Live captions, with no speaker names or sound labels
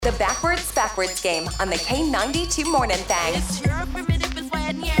The Backwards Game on the K92 Morning Thang.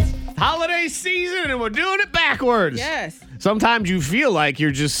 Holiday season, and we're doing it backwards. Yes. Sometimes you feel like you're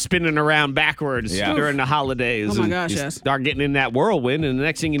just spinning around backwards during the holidays. Oh, my and gosh, you yes. start getting in that whirlwind, and the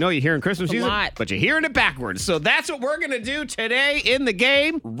next thing you know, you're hearing Christmas A music, lot. but you're hearing it backwards. So that's what we're going to do today in the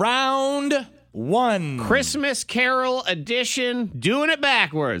game. Round one. Christmas Carol edition, doing it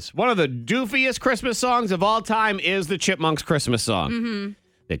backwards. One of the doofiest Christmas songs of all time is the Chipmunks Christmas song. Mm-hmm.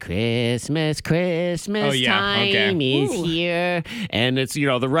 The Christmas time is here. And it's,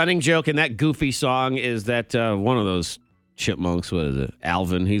 the running joke in that goofy song is that one of those chipmunks, what is it?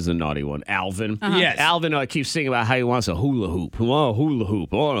 Alvin, he's the naughty one. Alvin. Uh-huh. Yes. Alvin keeps singing about how he wants a hula hoop. He wants a hula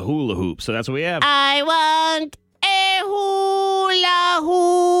hoop. I want a hula hoop. So that's what we have. I want a hula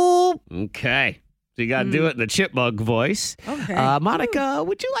hoop. Okay. So you got to do it in the chipmunk voice. Okay. Monica,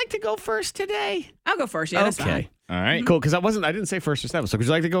 would you like to go first today? I'll go first. Yeah, that's fine. All right. Cool, because I didn't say first or seventh. So would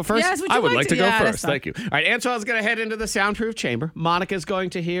you like to go first? Yes, would you I would like like to? to go Yeah, that's first. fine. Thank you. All right, Antoine's going to head into the soundproof chamber. Monica's going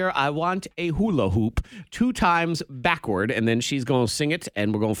to hear I Want a Hula Hoop 2 times backward, and then she's going to sing it,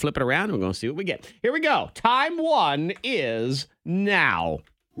 and we're going to flip it around, and we're going to see what we get. Here we go. Time 1 is now.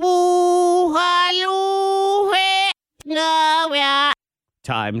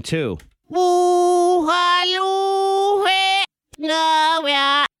 Time 2.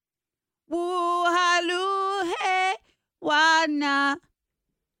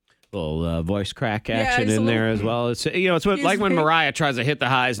 Little voice crack action it's a in there little- as well. It's like when Mariah tries to hit the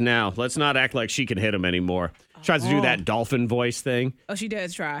highs now. Let's not act like she can hit them anymore. She tries to do that dolphin voice thing. Oh, she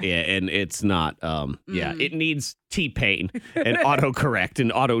does try. Yeah, and it's not. It needs T-Pain and autocorrect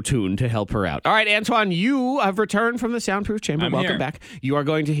and auto-tune to help her out. All right, Antoine, you have returned from the soundproof chamber. I'm Welcome here. back. You are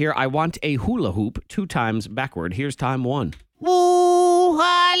going to hear I Want a Hula Hoop 2 times backward. Here's time 1.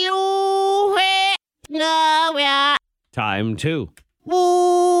 Time 2.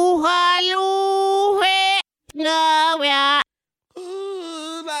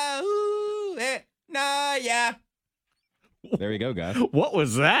 There we go, guys. What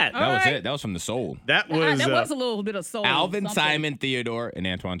was that? That was right. it. That was from the soul. That was that was a little bit of soul. Alvin, something. Simon, Theodore, and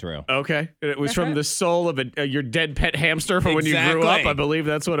Antoine Terrell. okay. It was from the soul of your dead pet hamster from when you grew up. Exactly. I believe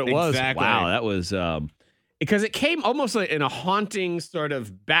that's what it was. Exactly. Wow, that was because it came almost like in a haunting sort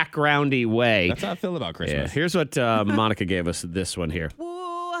of backgroundy way. That's how I feel about Yeah. Christmas. Here's what Monica gave us. This one here.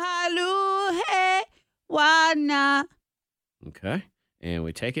 Okay. And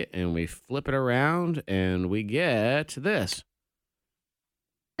we take it and we flip it around and we get this.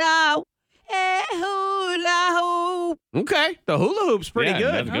 Okay. The hula hoop's pretty Yeah,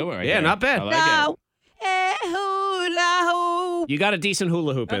 good. that's a good one right Yeah, there. not bad. I like it. You got a decent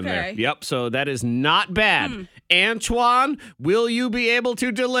hula hoop in there. Okay. Yep. So that is not bad. Antoine, will you be able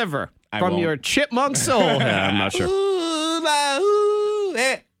to deliver I from won't. your chipmunk soul? Yeah, I'm not sure.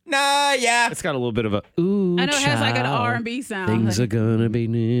 It's got a little bit of a ooh. I know it has like an child. R&B sound. Things are gonna be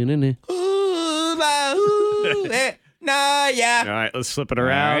na-na-na. All right, let's flip it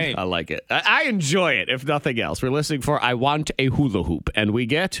around. All right. I like it. I enjoy it, if nothing else. We're listening for I Want a Hula Hoop, and we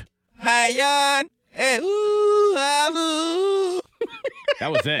get... That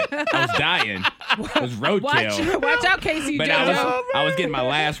was it. I was dying. It was roadkill. Watch out, Casey. But I was getting my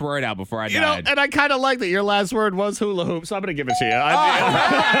last word out before I died. and I kind of like that your last word was hula hoop, so I'm going to give it to you.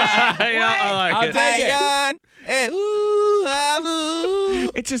 I like I'll it. take it.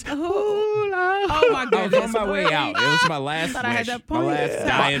 It's just hula Oh, my I was goodness. on my way out. It was my last Thought I had wish. that My point. last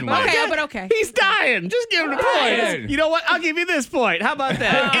dying wish. Okay, but okay. He's dying. Just give him the Dying. point. You know what? I'll give you this point. How about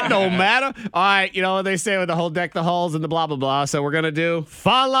that? It don't matter. All right. You know what they say with the whole deck the halls and the blah, blah, blah. So we're going to do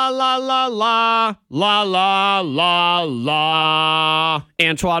fa la la la la la la la la.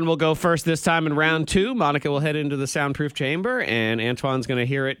 Antoine will go first this time in round 2. Monica will head into the soundproof chamber, and Antoine's going to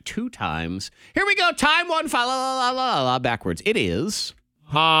hear it 2 times. Here we go. Time 1. Fa la la la la la. Backwards. It is...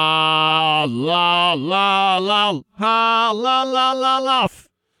 Ha la la la ha la la la la.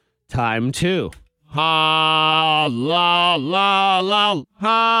 Time 2. Ha la la la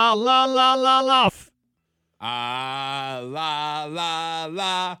ha la la la la. La la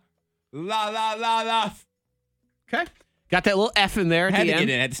la la la la la. Okay. Got that little F in there at Had the to end.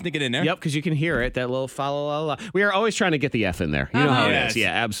 get in. Had to sneak it in there. Yep, because you can hear it, that little fa la la la. We are always trying to get the F in there. You know how it Yes. is.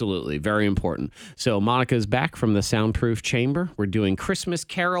 Yeah, absolutely. Very important. So Monica's back from the soundproof chamber. We're doing Christmas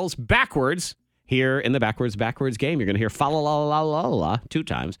carols backwards here in the backwards game. You're going to hear fa la la la la la 2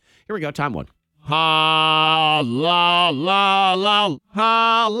 times. Here we go. Time 1. Ha la la la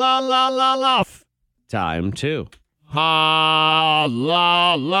ha la la la la. Time 2. Ha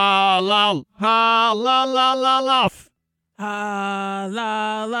la la la ha la la la la. La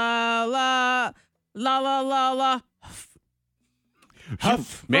la la la la la la la.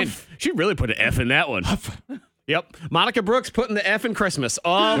 Man, she really put an F in that one. Yep. Monica Brooks putting the F in Christmas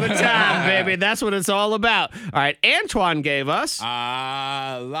all the time, baby. That's what it's all about. All right. Antoine gave us.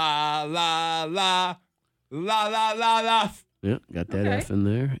 La la la la la la la. Yeah, got that F in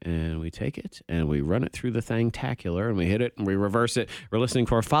there. And we take it and we run it through the thing-tacular and we hit it and we reverse it. We're listening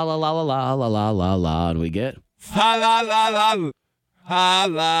for fa la la la la la la la la. And we get. Fa la la la la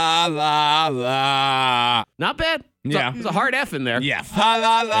la la la. Not bad. Yeah. There's a hard F in there. Yeah. Fa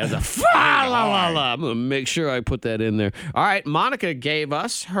la la. There's a fa la la la. I'm going to make sure I put that in there. All right. Monica gave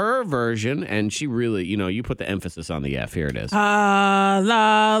us her version, and she really, you put the emphasis on the F. Here it is. La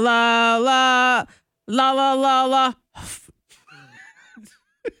la la la la la la.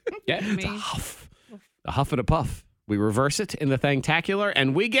 Yeah. Me. Huff. A huff and a puff. We reverse it in the thingtacular,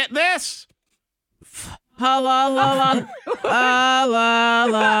 and we get this. La la la la la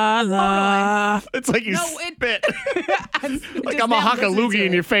la la. It's like you No, spit. Like Just I'm a now hock a listening loogie to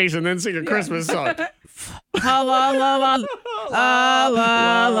in it. your face and then sing a Christmas song. La la la la la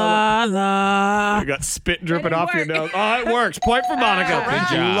la la la. You got spit dripping That off your didn't nose. Oh, it works. Point for Monica.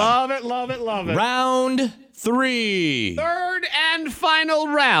 Good job. Love it, love it, love it. Round 3. Third and final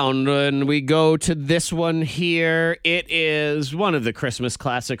round, and we go to this one here. It is one of the Christmas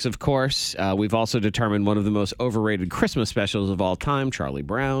classics, of course. We've also determined one of the most overrated Christmas specials of all time, Charlie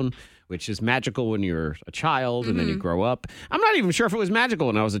Brown, which is magical when you're a child and then you grow up. I'm not even sure if it was magical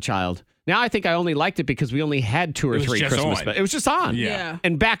when I was a child. Now I think I only liked it because we only had 2 or It was 3 just Christmas on. specials. It was just on. Yeah.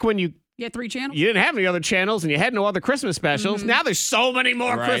 And back when you You had 3 channels? didn't have any other channels and you had no other Christmas specials. Now there's so many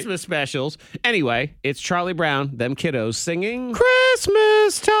more Right. Christmas specials. Anyway, it's Charlie Brown, them kiddos singing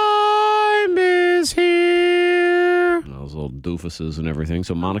Christmas time is here. And those little doofuses and everything.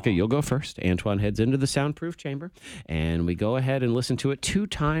 So Monica, you'll go first. Antoine heads into the soundproof chamber and we go ahead and listen to it 2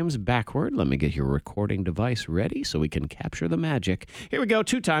 times backward. Let me get your recording device ready so we can capture the magic. Here we go.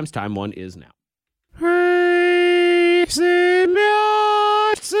 2 times. Time 1 is now.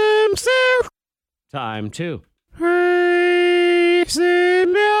 Time 2.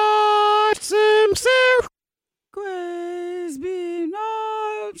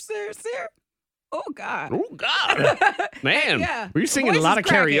 Oh, God. Oh, God. Man. Yeah. Were you singing Voice a lot is of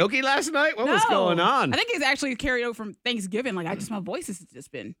cracking. karaoke last night? What was No. going on? I think it's actually carried over from Thanksgiving. Like, my voice has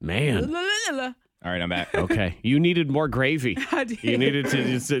just been. Man. All right, I'm back. Okay. You needed more gravy. I did. You needed to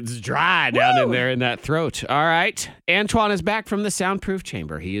it's dry down in there in that throat. All right. Antoine is back from the soundproof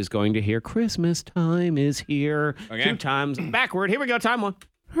chamber. He is going to hear Christmas time is here. Okay. 2 times backward. Here we go. Time 1.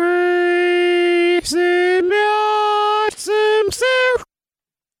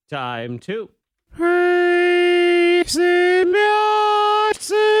 Time 2. Crimson no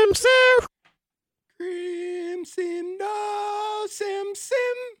sim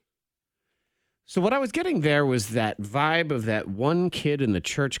sim. So what I was getting there was that vibe of that one kid in the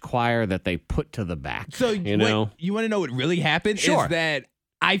church choir that they put to the back. So you know, you want to know what really happened? Sure. Is that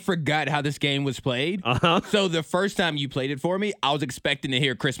I forgot how this game was played. uh-huh. So the first time you played it for me, I was expecting to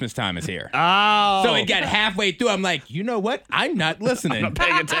hear Christmas time is here. Oh, So it got halfway through. I'm like, you know what? I'm not listening. not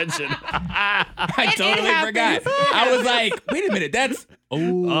paying attention. I totally happens. forgot. I was like, wait a minute, that's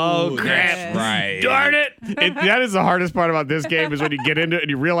Oh, crap. that's right. Darn it. That is the hardest part about this game is when you get into it and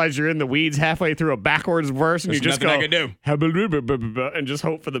you realize you're in the weeds halfway through a backwards verse and There's you just nothing go I can do. and just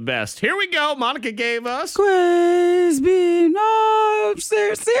hope for the best. Here we go. Monica gave us. Ooh,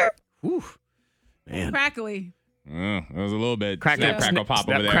 man. Crackly. It was a little bit Crackle, snap, crackle, pop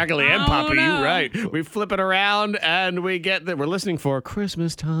snap, over there. crackly and Oh, poppy. no. You right. We flip it around and we get that we're listening for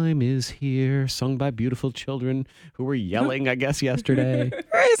Christmas Time is Here, sung by beautiful children who were yelling, I guess, yesterday.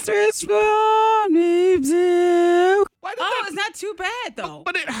 Why did Oh, that? it's not too bad, though.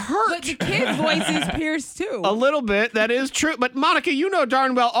 But it hurt. But the kids' voices pierced, too. A little bit. That is true. But Monica, you know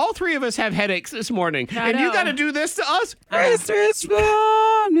darn well all 3 of us have headaches this morning. I And you know. got to do this to us?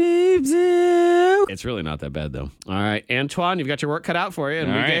 It's really not that bad, though. All right. Antoine, you've got your work cut out for you.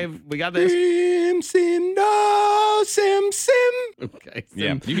 And All right. we got this. Sim no sim sim. Okay.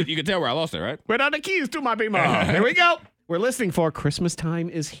 Yeah, you could tell where I lost it, right? Without the keys to my beamer. Here we go. We're listening for Christmas Time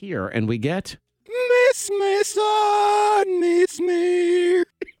is Here. And we get. Miss me son, miss me.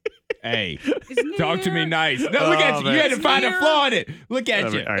 Hey, talk to me nice. No, look at you. man. You had to find a Near. flaw in it. Look at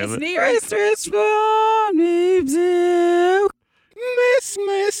All you. right, all right, It's let- near. Miss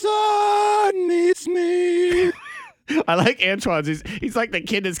me son, miss me. I like Antoine's. He's like the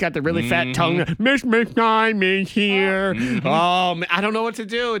kid that's got the really fat tongue. Miss Time is here. Oh, man, I don't know what to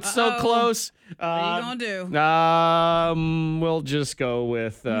do. It's so Uh-oh. close. What are you going to do? We'll just go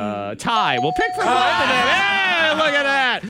with Ty. We'll pick for both of them. Hey, look at that.